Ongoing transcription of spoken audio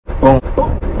Boom,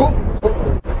 boom, boom,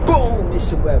 boom, boom. It's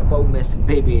your boy Bo Messin,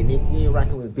 baby. And if you ain't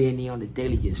rocking with Benny on the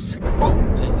daily, just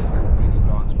boom. Change it for the Benny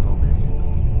Vlogs, Bo Messin,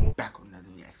 baby. Back with another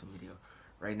reaction video.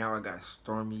 Right now I got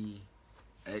Stormy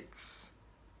X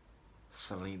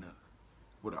SALINA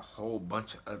with a whole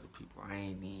bunch of other people. I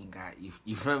ain't even got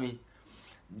you feel me?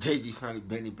 JG Family,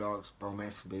 Benny Vlogs, Bo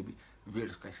Messin, baby. Real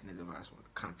discretion is advised when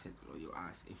the content below your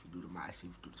eyes. If you do the mice, if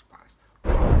you do the spies.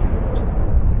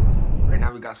 Right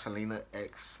now we got SALINA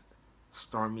X,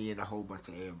 Stormy, and a whole bunch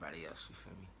of everybody else. You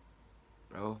feel me,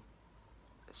 bro?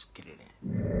 Let's get it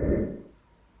in.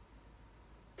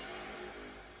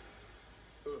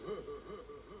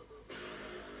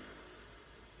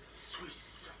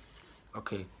 Swiss.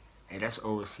 Okay, hey, that's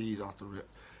overseas off the rip.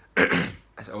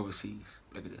 That's overseas.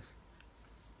 Look at this.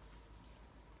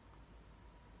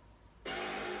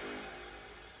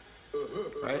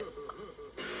 Right?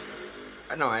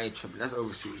 I know I ain't tripping. That's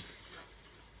overseas.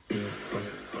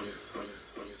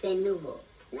 C'est nouveau.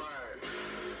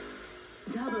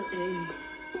 Double A.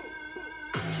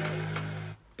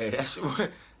 Hey, that's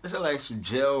like some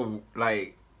gel.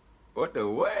 Like, what the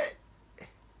what?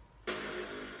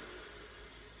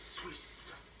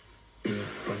 Swiss.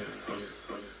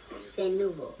 C'est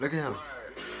nouveau. Look at him.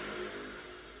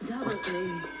 Double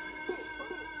A.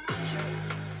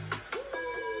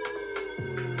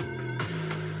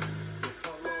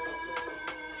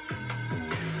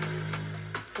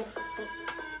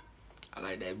 I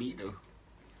like that beat though.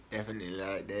 Definitely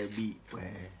like that beat,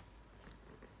 man.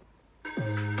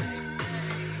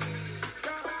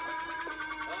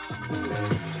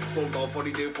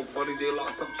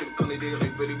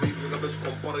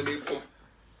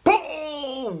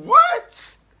 Boom!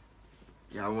 What?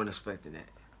 Yeah, I wasn't expecting that.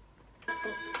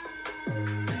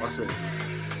 What's it?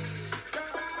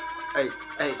 Hey,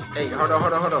 hold on.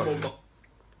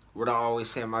 What I always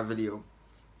say in my video,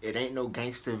 it ain't no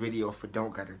gangster video if it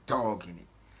don't got a dog in it.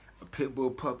 A pit bull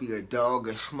puppy, a dog,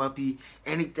 a schmuppy,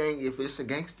 anything. If it's a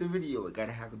gangster video, it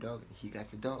gotta have a dog in it. He got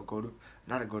the dog.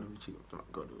 Not a golden retriever.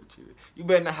 Not golden retriever. You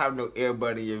better not have no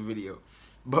earbud in your video.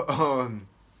 But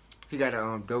he got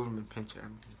a Doberman pinscher.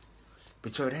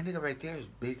 But yo, that nigga right there is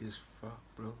big as fuck,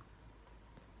 bro.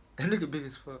 That nigga big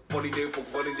as fuck. God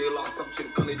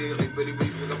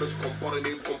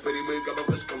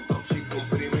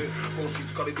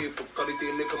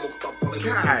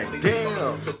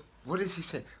damn. What is he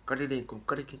saying?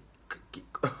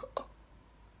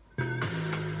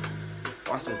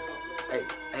 Watch this. Hey.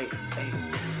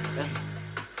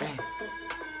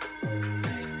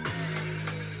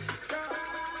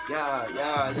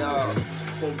 Yeah.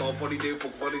 Soldat validé,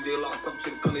 faut valider la stop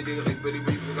chill canadé, réveillé,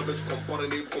 je compare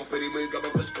les comprimés,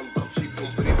 gabache comme top shit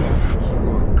comprimé.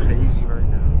 Going crazy right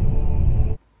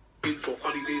now. Ils sont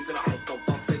validés, c'est la reste en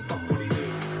tête, pas validé.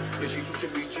 Et j'ai touché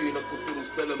Mijin, un coup de foudre,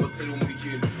 c'est le c'est le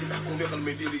Mijin. Qui t'a combien elle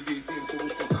met des idées, c'est une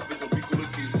solution comme ça, avec ton pico le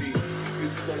cuisine. Puis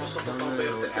c'est dans la chatte à ta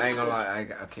mère, I ain't gonna lie,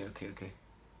 okay.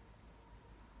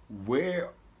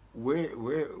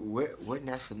 What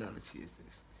nationality is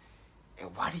this? And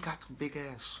why they got some big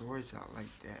ass swords out like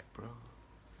that, bro?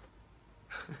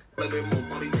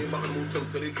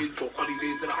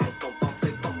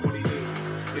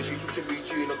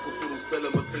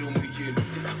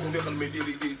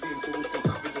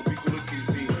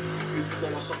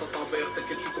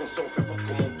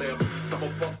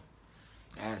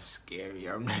 That's scary.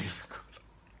 I'm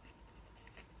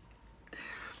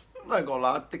not gonna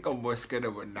lie. I think I'm more scared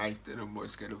of a knife than I'm more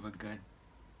scared of a gun.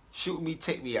 Shoot me,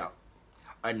 take me out.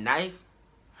 A knife?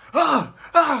 Oh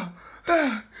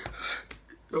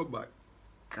my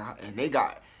God. And they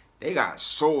got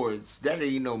swords. That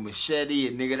ain't no machete,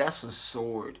 and nigga, that's a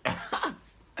sword.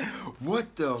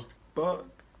 What the fuck?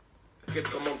 He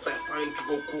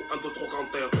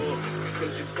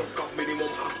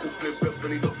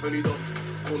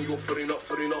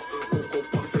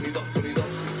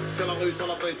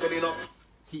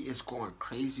is going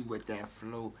crazy with that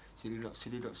flow. Sit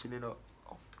it up.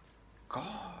 Oh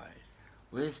God,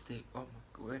 where are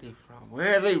they from?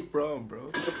 Where are they from, bro?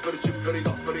 What kind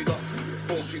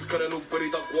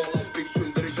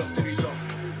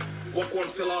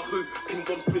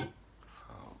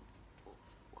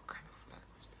of flag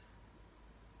was that?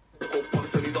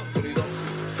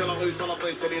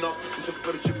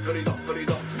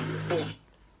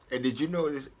 And did you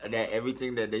notice that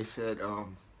everything that they said,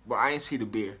 well, I ain't see the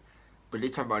beer, but they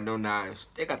talking about no knives.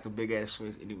 They got the big ass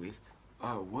swords anyways.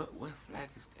 What flag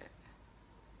is that?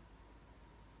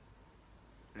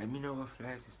 Let me know what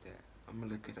flag is that. I'm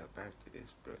gonna look it up after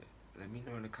this, bro. Let me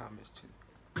know in the comments too.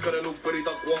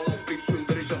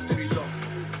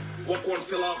 Wakwan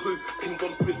c'est la rue qui me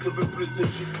donne plus de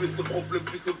shit, plus de problèmes,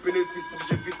 plus de bénéfices. Faut que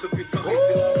j'évite le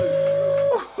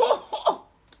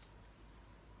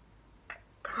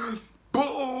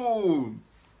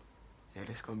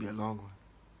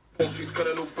shit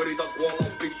كرانو بريدة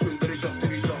قوام بيكشون دريجة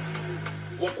دريجة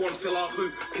Wakwan c'est la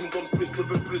rue qui me donne plus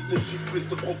de shit, plus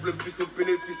de problèmes, plus de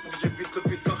bénéfices. Faut que j'évite le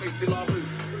vice car c'est la rue.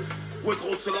 Ouais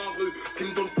gros c'est la rue qui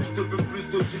me donne plus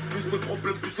de shit, plus de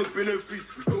problèmes, plus de bénéfices.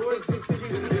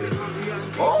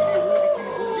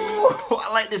 Oh,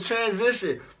 I like the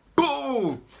transition.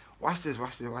 Boom. Watch this.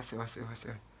 Plus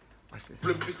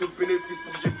de bénéfices,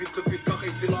 faut que j'évite le vice car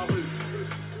c'est la rue.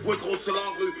 Ouais gros c'est la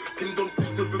rue qui me donne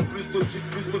plus de shit,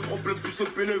 plus de problèmes, plus de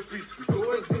bénéfices.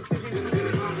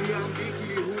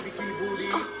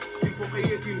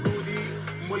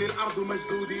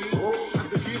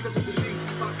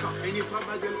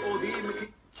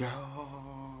 Yo.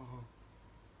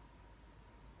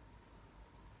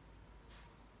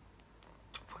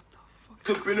 What the fuck?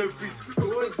 The bénéfice.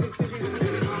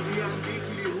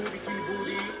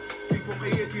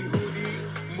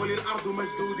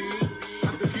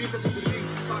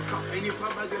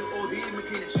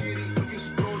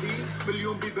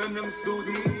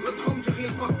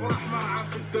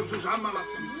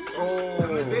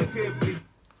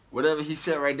 Whatever he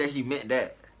said right there, he meant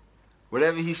that.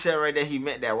 Whatever he said right there, he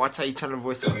meant that. Watch how you turn the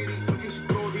voice up.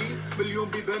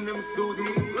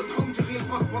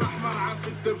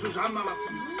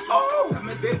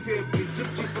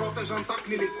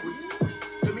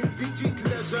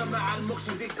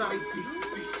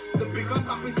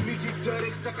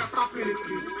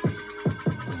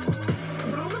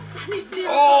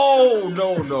 Oh,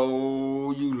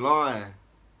 no, you lying.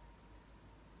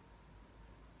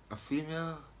 A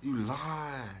female? You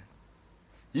lying.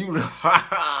 You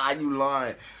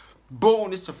lying.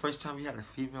 Boom, this is the first time we had a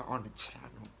female on the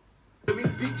channel.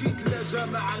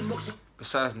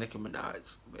 Besides Nicki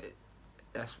Minaj, but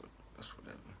that's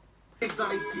whatever.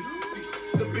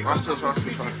 Watch this.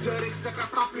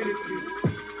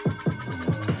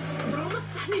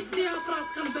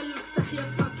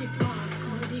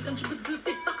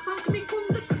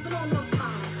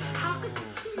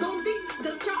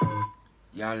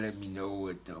 Y'all let me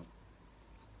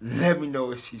know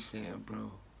what she's saying,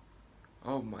 bro.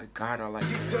 Oh my God, I like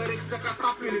that.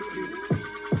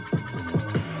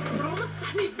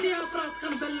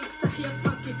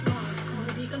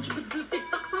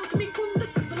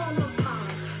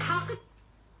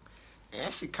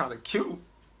 And she kind of cute.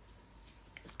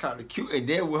 And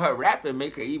then with her rapping,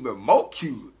 make her even more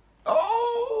cute.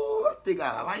 Oh, I think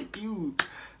I like you.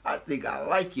 I think I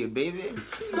like you, baby.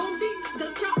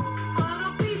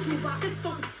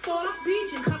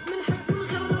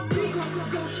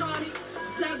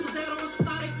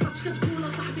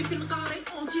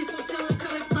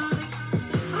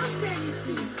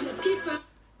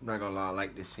 I'm not gonna lie, I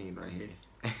like this scene right here.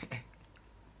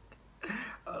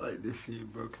 I like this scene,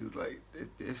 bro, cause like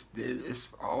it's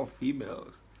all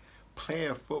females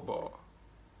playing football,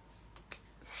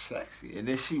 sexy, and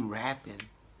then she rapping.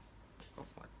 Oh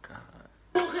my God.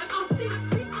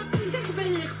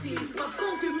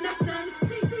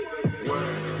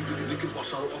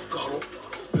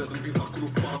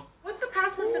 What's the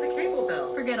password for the cable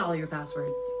bill? Forget all your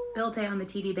passwords. Bill Pay on the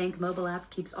TD Bank mobile app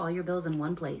keeps all your bills in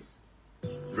one place.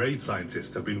 RAID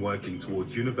scientists have been working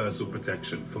towards universal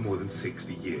protection for more than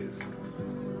 60 years.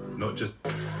 Not just...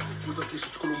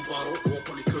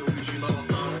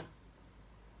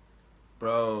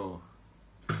 Bro.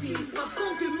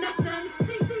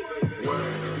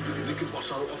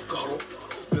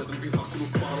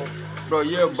 Bro,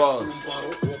 you're a boss.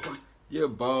 You're a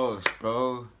boss,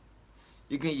 bro.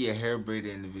 You get your hair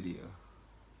braided in the video.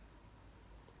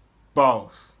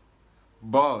 Boss.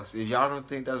 Boss. If y'all don't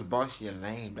think that's boss, you're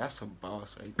lame. That's a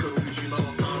boss right there.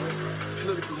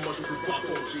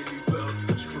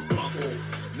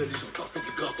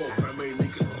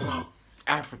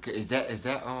 Africa, is that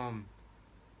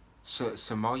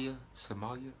Somalia?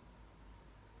 Somalia?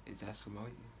 Is that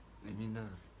Somalia? Let me know.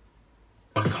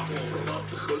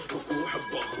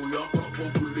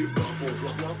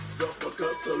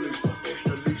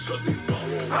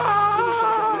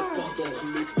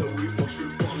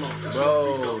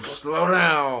 Bro, slow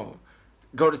down.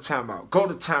 Go to timeout. Go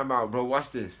to timeout, bro.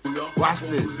 Watch this. Watch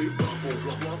this.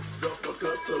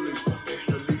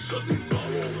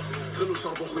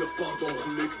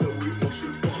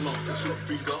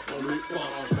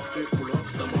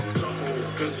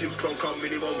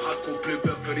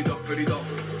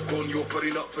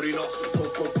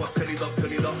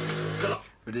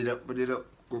 Put it up, put it up.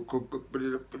 Go, put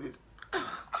it up, put it up.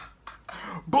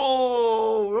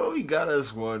 Boom! Bro, we got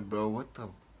us one, bro. What the?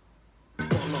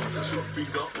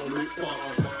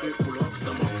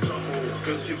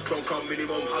 كنجيب 100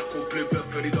 مينيموم حتكون بلي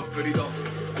فريدة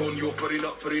كونيو فرينا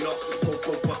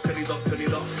كوكو بات سالينا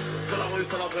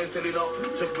سلاغي سالينا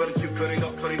شاك برجيب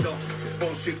فريدة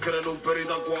بونشيت كرانو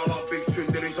بريدة كوالا بيك تشون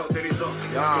ديريجا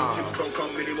كنجيب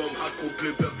 100 مينيموم حتكون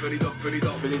بلي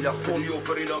فريدة كونيو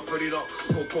فرينا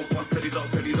كوكو بات سالينا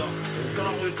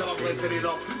سلاغي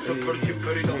سالينا شاك برجيب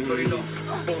فريدة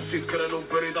بونشيت كرانو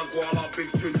بريدة كوالا بيك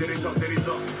تشون ديريجا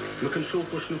ما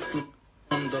كنشوفوش نفس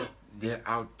المنظر. They're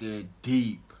out there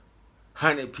deep.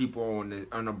 100 people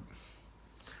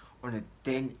on a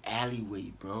thin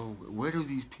alleyway, bro. Where do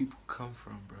these people come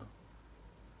from, bro?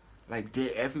 Like,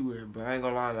 they're everywhere, bro. I ain't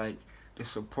gonna lie, like, the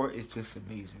support is just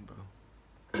amazing, bro.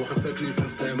 وخساكني في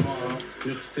نفس العمارة نفس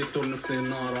السيكتور نفس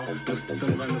النارة نفس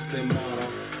الدمغة نفس العمارة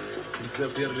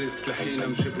بزاف ديال الريسك تلحينا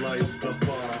مشي بلايص بلا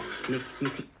بارا نفس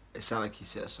It sound like he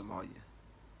said Somalia.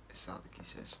 It sound like he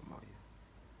said Somalia.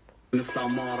 نفس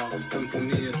العمارة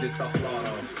سيمفونية لسا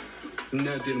فلارة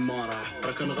نادي المرح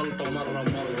راه كنغلطو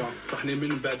مرة صحني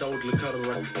من بعد عود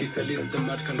الكرة كيسالي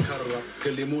الدمات كنكرر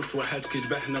قال لي موس واحد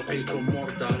كيذبحنا لقيتو مور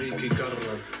داري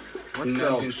كيقرر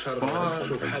نادي نشرر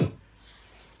شوف حل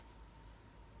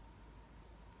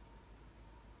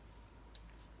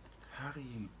How do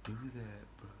you do that,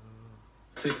 bro?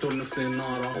 سيكتور نفس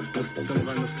النارة نفس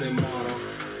الدمغة نفس العمارة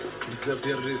بزاف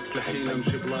ديال الريسك تلحينا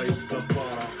مشي بلايص بلا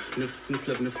بارا نفس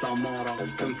نسلب نفس العمارة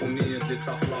سيمفونية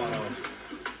لسا فلارة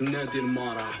نادي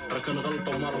المرح راه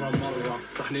كنغلطو مرة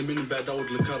صحني من بعد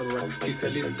عود الكرة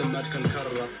كيسالي الدمات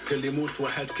كنكرر قال لي موس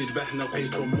واحد كيذبحنا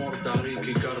لقيتو مور داري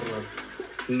كيقرر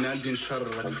نادي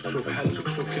نشرر شوف حالتك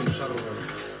شوف كي مشرر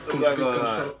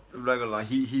I'm not gonna lie.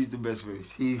 He's the best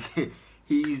verse.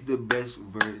 He's the best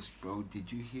verse, bro.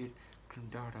 Did you hear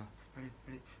Kundara?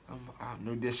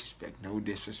 No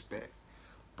disrespect,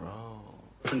 bro.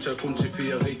 انت كنتي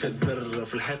فيا غير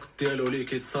كتزرف الحق ديالو لي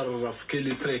كيتصرف كاين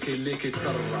اللي سري كاين اللي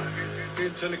كيتسرع كاين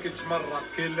انت اللي كيتمرق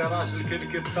كاين اللي راجل كاين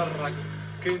اللي كيتضرق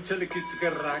كاين انت اللي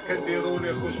كيتقرع كنديرو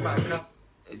لي خوش معاك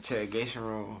Interrogation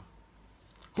room.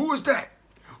 Who is that?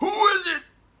 Who is it?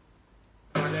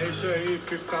 العيشة هي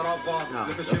كيف كرافان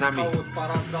اللي ماشي مقود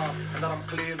برازا حنا راه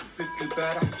مقليين بسيت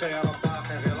البارح حتى راه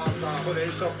باقي غير لازا خذ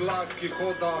عيشة بلاك كي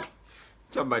كودا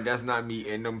Somebody that's not me,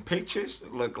 and them pictures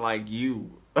look like you.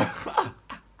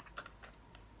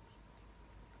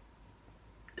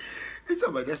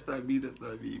 Somebody that's not me,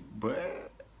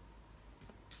 but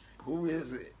who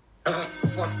is it?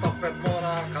 فاك صطفيت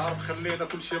موراك عارف خلينا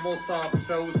كلشي مصاب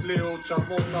مساوس ليه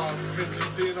وتشرموصات سميت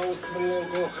المدينة وسط من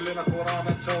اللوغو خلينا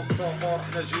كورانا نتا والصقور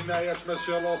حنا جنايات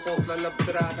ماشي لوصوص لا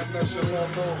بدرانا ماشي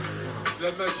لوطو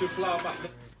لا ماشي فلاما حنا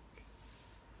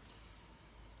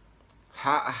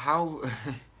How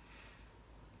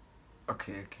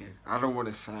okay. I don't want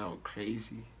to sound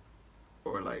crazy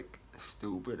or like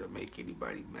stupid or make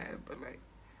anybody mad, but like,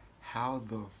 how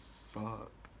the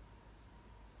fuck?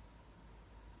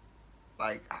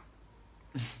 Like,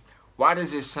 why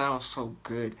does it sound so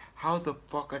good? How the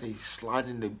fuck are they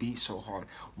sliding the beat so hard?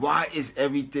 Why is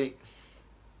everything...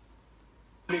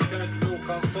 اللي كانت لو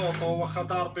كان صوتو واخا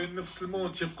ضاربين نفس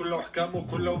المونتي في كل حكام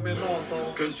وكل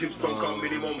مينوطو كنجيب 100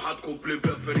 مينيموم حتكون بلي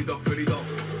فريدة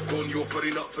كونيو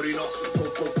فرينا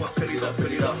كوكو بات سالينا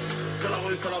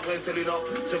سلاغي سالينا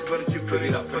شاك برجيب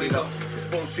فريدة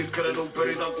بونشيت كرانو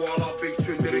بريدة كوالا بيك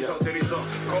تشون ديريجا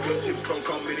كنجيب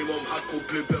 100 مينيموم حتكون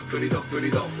بلي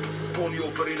فريدة كونيو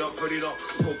فرينا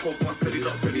كوكو بات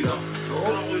سالينا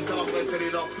سلاغي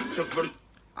سالينا شاك برجيب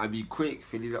I be quick,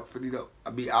 fill it up.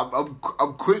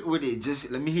 I'm quick with it. Just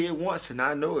let me hear it once and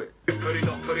I know it.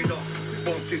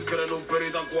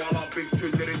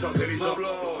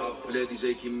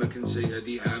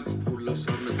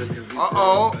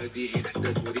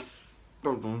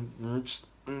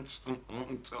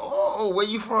 Oh, where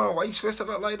you from? Why you switched it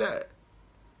up like that?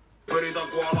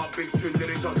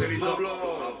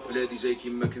 بلادي جاي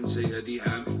كيما كنت جاي هادي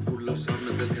عام في كل شهر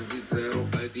مازال كنزيد زيرو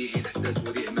هادي عيد حدات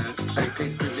ودي عمات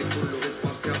كيس بيبليك كله غير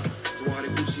سبارسيا الصواري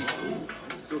كلشي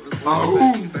السوف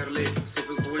الطويل يطير ليه السوف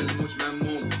الطويل الموت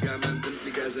معموم كاع ما ندمت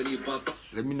لي كاع جاني باطا.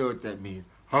 Let me know what that means.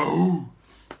 Oh,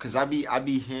 cause I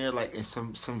be hearing like in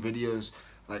some videos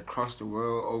like across the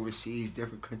world, overseas,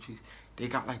 different countries, they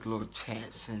got like little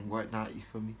chants and whatnot. You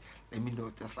feel me? Let me know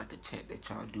if that's like a chant that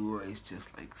y'all do or it's just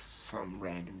like some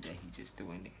random that he just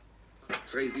doing it.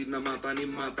 غيزيدنا معطاني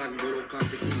معطاك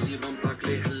بروكانتك يجيب مطاك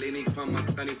ليه حليني كفا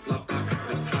معطاني فلاطاك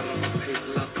نفس حرة بحيث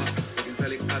لاطاك لكن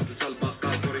سالي قاتلت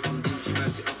الباطاك دوري في مدينتي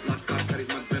ماشي افلاكار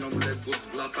كاريزما فينهم ولا تقول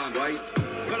زلاطان واي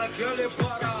بالك يا لي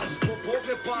باراج بوبو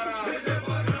في باراج.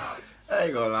 I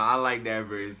ain't gonna lie, I like that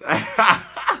verse.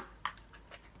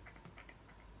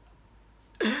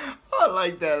 I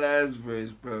like that last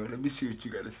verse, bro. Let me see what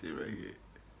you gotta say right here.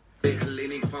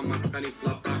 خليني فما منطقني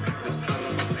فلاطة نفس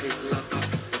خربت بحيث لاطاش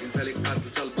وكنسالي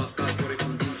قاتلت البطاش دوري في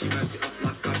مدينتي ماشي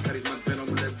افلاكار كاريزما فينهم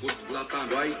ولا قلت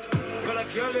فلاطان واي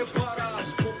بالك يا لي باراج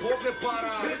بوبو في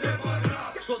باراج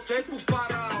شوسيت فو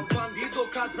بارا بانديدو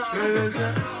كازا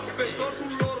بيسوس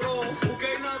ولورو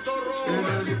وكاينا دورو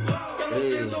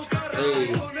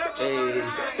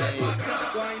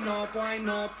Wine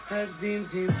up, has been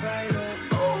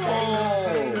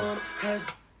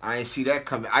I ain't see that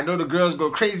coming. I know the girls go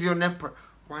crazy on that part.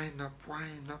 Wine up,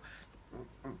 wine up.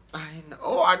 I know.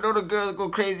 Oh, I know the girls go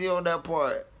crazy on that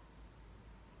part.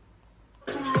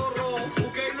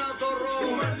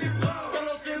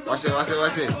 Watch it, watch it,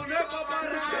 watch it.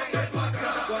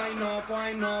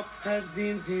 Wine up, has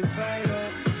been fine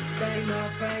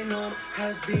up,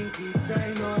 has been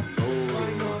fine up.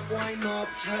 Wine up,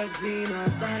 has been a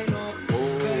fine up.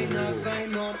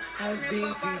 Fine up, has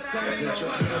been fine up.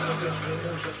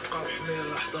 موش اسوقع وحمير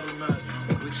احضر المال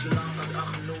ما بغيتش لا قد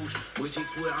اخنوش بغيتي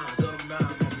سويعة اهضر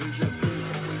معاه ما بغيت لا فلوس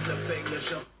ما بغيت لا فيك لا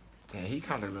شغل. Damn, he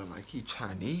kind of look like he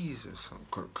Chinese or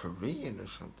something, Korean or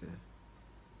something.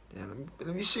 Yeah,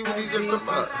 let me see what he's gonna come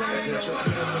up.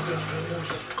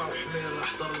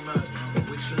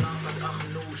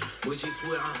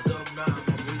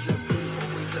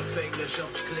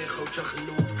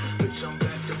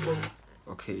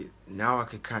 Okay, now I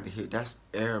can kind of hear. That's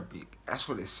Arabic. That's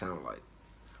what it sounds like.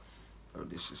 No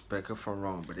disrespect if I'm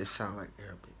wrong, but it sounds like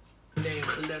Arabic.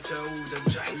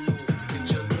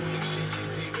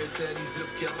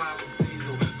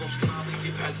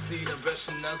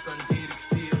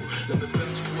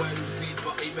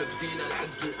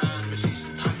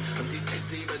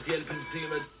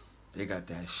 They got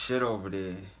that shit over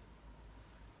there.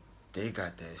 They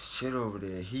got that shit over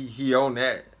there. He on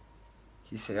that.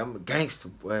 He said, I'm a gangster,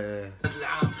 boy.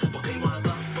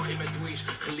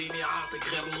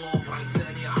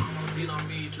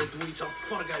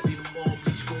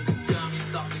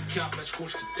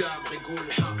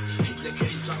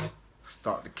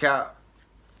 Start the cap.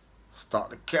 Start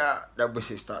the cap. That bitch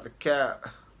said start the cap.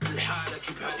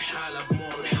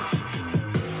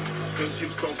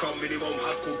 كنجيب 100 مينيموم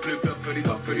حتكون بليبة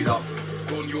فريدة فريدة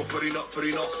كونيو فريدة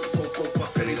فريدة كوكوبا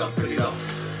فريدة فريدة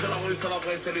سلاغي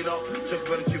سلاغي سلينا شاك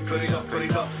برجيب فريدة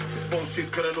فريدة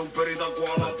بونشيت كرانو بريدة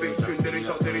كوالا بيك تشون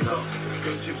دريجة دريجة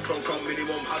كنجيب 100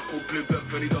 مينيموم حتكون بليبة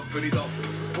فريدة فريدة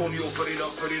كونيو فريدة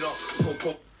فريدة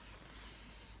كوكوبا.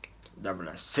 That's what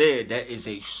I said. That is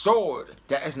a sword.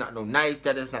 That is not no knife.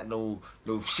 That is not no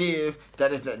shiv.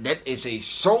 That is a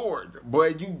sword.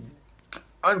 Boy, you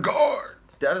on guard.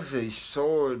 That is a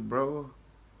sword, bro.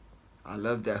 I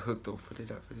love that hook though. Fill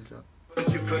it up, fill it up.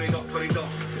 كنجيب فريدة فريدة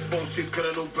بونشيت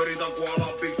كرانو بريدة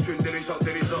كوالا بيك تشون دريجة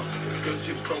دريجة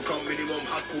كنجيب 100 مينيموم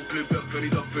حتكون بليبة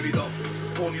فريدة فريدة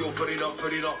كونيو فريدة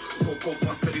فريدة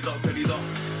كوكوبا فريدة فريدة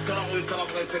سلاغي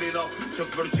سلاغي سلينا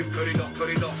شاك برجيب فريدة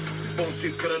فريدة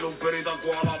بونشيت كرانو بريدة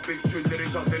كوالا بيك تشون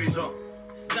دريجة دريجة.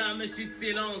 لا ماشي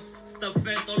سيلونس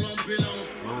ستافيتو لومبيلونس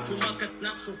نتوما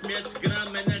كتناقشو في 100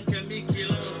 غرام انا كامي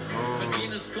كيلونس ما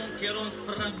كايناش كونكيرونس في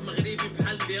الراب مغربي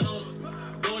بحال ديروس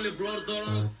دولي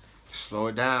بلوردورونس. Slow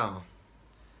it down.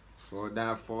 Slow it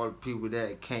down for all the people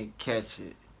that can't catch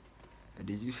it. And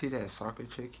did you see that soccer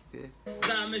trick he did?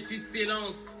 لا ماشي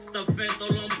سيلونس ستافيتو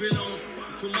لومبيلونس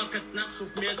نتوما كتناقشو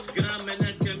في 100 غرام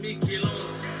انا كامي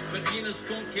كيلونس ما كايناش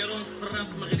كونكيرونس في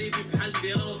الراب مغربي بحال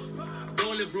ديروس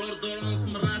دولي بلوردورونس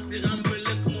من راسي غنبل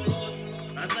لك مولوس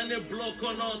عطاني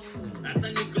بلوكونوت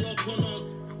عطاني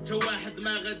كلوكونوت تا واحد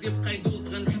ما غادي يبقى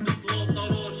يدوز غنحبس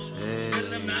لوطوروش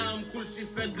درنا معاهم كلشي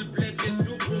فهاد البلاد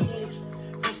كنشوفو موت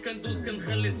فاش كندوز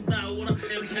كنخلي صداع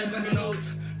ورقي بحال نوت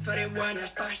فريوان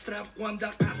 16 تراب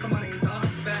ومدقع سمرين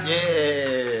ضرب.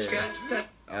 Yeah,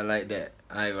 I like that.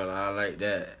 I ain't gonna lie, I like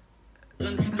that.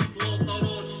 غنحبس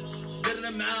لوطوروش درنا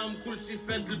معاهم كلشي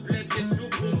فهاد البلاد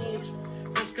كنشوفو موت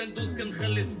فاش كندوز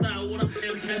كنخلي صداع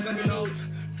ورقي بحال نوت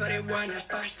فريوان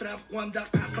 16 تراب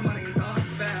ومدقع سمرين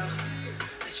ضرب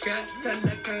اشكال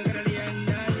سلك كنغير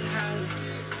لينا الحال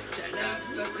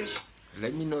تنفس.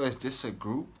 Let me know, is this a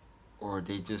group or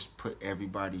they just put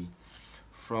everybody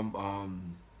from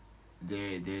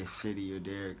their city or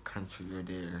their country or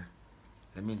their,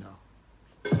 let me know.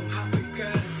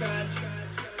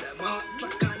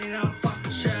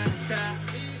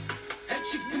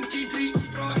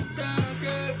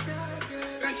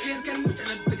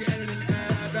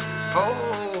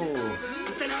 Oh,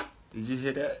 did you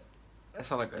hear that? That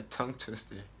sounds like a tongue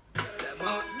twister.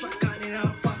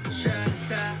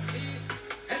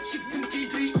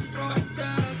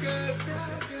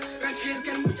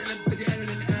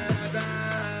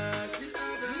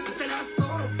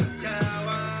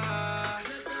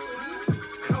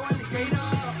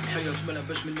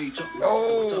 باش مني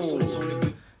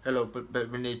Hello,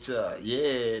 Benicia.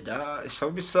 Yeah, dog. Show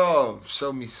me some.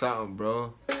 Show me something,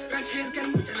 bro. Watch it.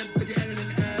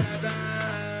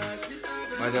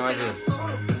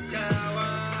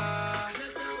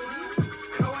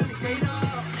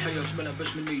 جملها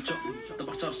باش من نيجا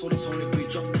دابا اختار صولي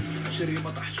بيجا شري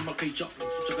ما طاحتش ما لقيتها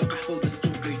جا قحبه ودازت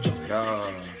وكيجا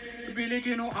بيلي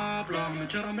كينو ابلا ما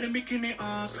جرى من ميكيني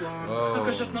اصلا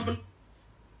هكا جاتنا بال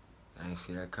I ain't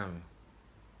see that coming.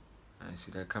 I ain't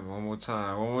see that coming. One more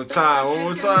time. One more time. One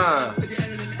more time.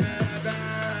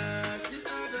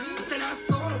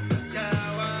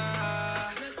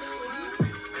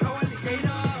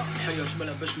 حياة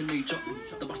جملها باش من نيجا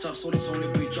دابا اختار صولي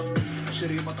بيجا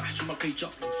شري ما طاحتش ما لقيتها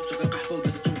جا قحبه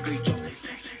ودازت وكيجا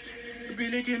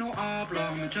بيلي كينو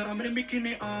ابلا ما جرى من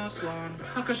ميكيني اصلا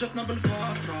هكا جاتنا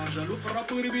بالفترة جالو في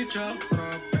الرابور بيتشاف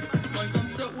ما يضم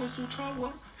سوس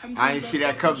وتخور I ain't see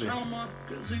that coming.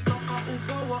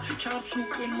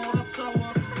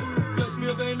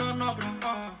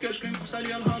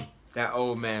 That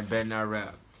old man better not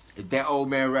rap. If that old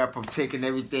man rap, I'm taking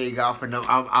everything off and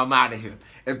I'm out of here.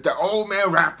 If the old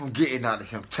man rap, I'm getting out of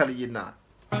here. I'm telling you not.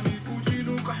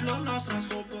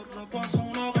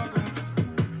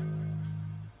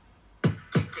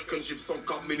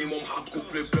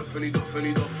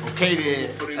 Okay then.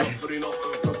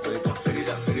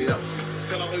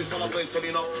 C'est la rue, c'est la vraie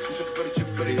SALINA. Je te perds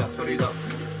Ferida.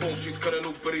 Bon shit, Karen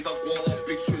ou Perida. Quoi,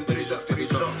 big tune, déjà.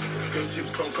 Quel chip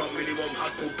 100 minimum,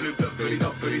 hard couple,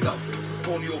 Ferida.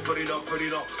 Polio,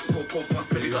 Ferida. Coco, pas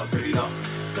Ferida.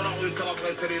 C'est la rue, c'est la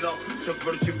vraie SALINA. Je te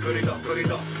perds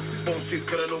Ferida. Bon shit,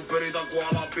 Karen ou Perida. Quoi,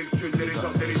 big tune, déjà.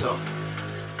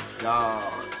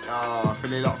 Y'all,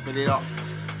 fill it up.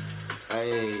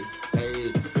 Hey,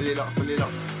 fill it up.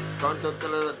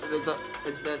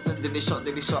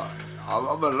 Then they shot.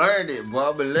 I'ma learn it,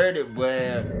 boy.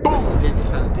 Boom! Take this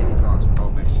 $150, bro,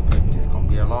 man. This gonna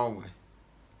be a long one.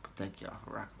 But thank y'all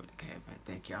for rocking with the cab, man.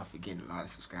 Thank y'all for getting a lot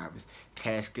of subscribers.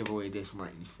 Cash giveaway this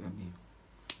month, you feel me?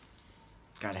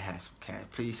 Gotta have some cash.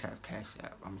 Please have cash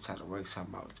out. I'm gonna try to work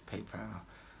something out with the PayPal.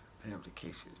 Whatever the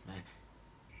case is, man.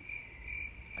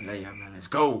 I love y'all, man. Let's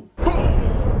go.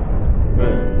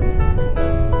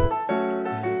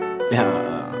 Yeah.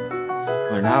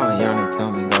 When I was young, they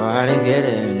told me go out and get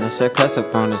it. No shortcuts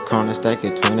up on this corner, stack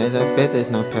your 20s and 50s.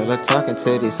 No pillow talking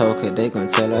to these hoes, cause they gon'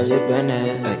 tell all your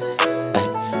business. Ay,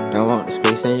 don't want the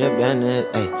squeeze in your business.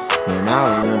 Ay, when I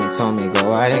was young, they told me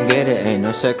go out and get it. Ain't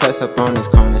no shortcuts up on this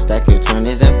corner, stack your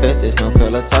 20s and 50s. No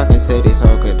pillow talking to these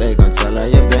hoes, cause they gon' tell all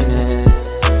your business.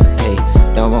 Ay,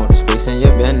 don't want the squeeze in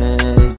your business.